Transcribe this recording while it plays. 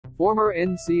Former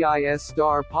NCIS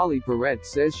star Pauley Perrette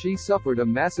says she suffered a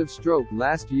massive stroke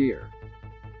last year.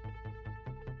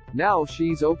 Now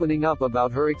she's opening up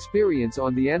about her experience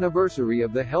on the anniversary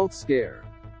of the health scare.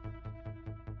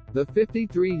 The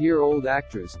 53-year-old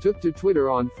actress took to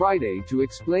Twitter on Friday to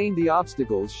explain the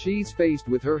obstacles she's faced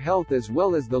with her health as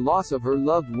well as the loss of her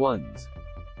loved ones.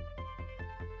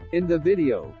 In the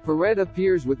video, Perrette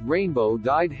appears with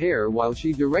rainbow-dyed hair while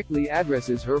she directly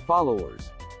addresses her followers.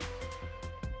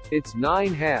 "It's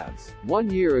 9/2. 1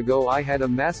 year ago I had a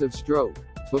massive stroke.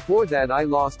 Before that I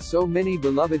lost so many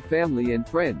beloved family and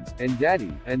friends, and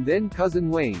daddy, and then cousin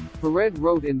Wayne," Perrette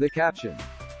wrote in the caption.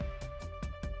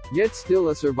 "Yet still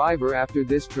a survivor after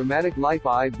this traumatic life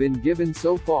I've been given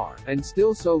so far, and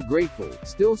still so grateful,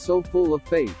 still so full of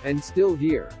faith, and still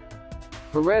here."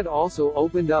 Perrette also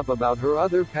opened up about her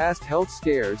other past health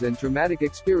scares and traumatic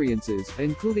experiences,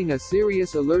 including a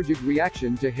serious allergic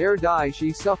reaction to hair dye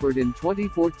she suffered in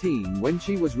 2014 when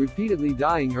she was repeatedly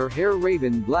dyeing her hair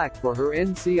raven black for her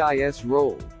NCIS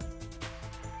role.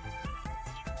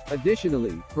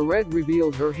 Additionally, Perrette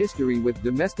revealed her history with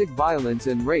domestic violence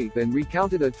and rape and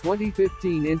recounted a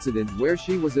 2015 incident where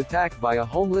she was attacked by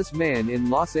a homeless man in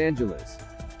Los Angeles.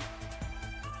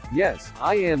 "Yes,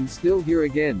 I am still here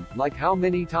again, like how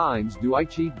many times do I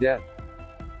cheat death?"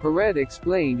 Perrette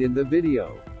explained in the video.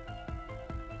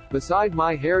 "Beside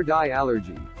my hair dye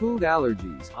allergy, food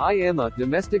allergies, I am a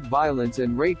domestic violence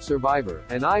and rape survivor,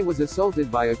 and I was assaulted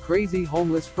by a crazy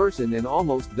homeless person and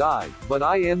almost died, but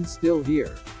I am still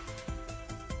here."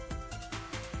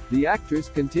 The actress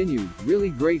continued,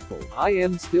 "Really grateful, I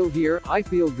am still here, I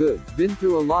feel good, been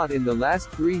through a lot in the last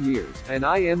 3 years, and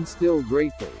I am still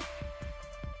grateful.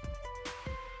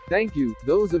 Thank you,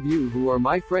 those of you who are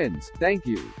my friends, thank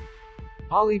you."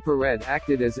 Pauley Perrette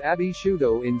acted as Abby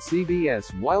Shuto in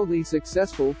CBS' wildly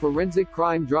successful forensic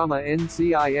crime drama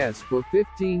NCIS for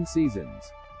 15 seasons.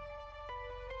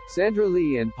 Sandra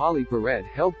Lee and Pauley Perrette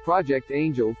helped Project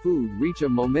Angel Food reach a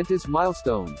momentous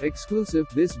milestone. Exclusive: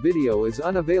 this video is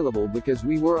unavailable because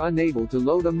we were unable to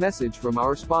load a message from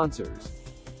our sponsors.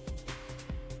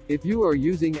 If you are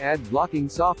using ad blocking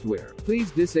software,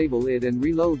 please disable it and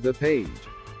reload the page.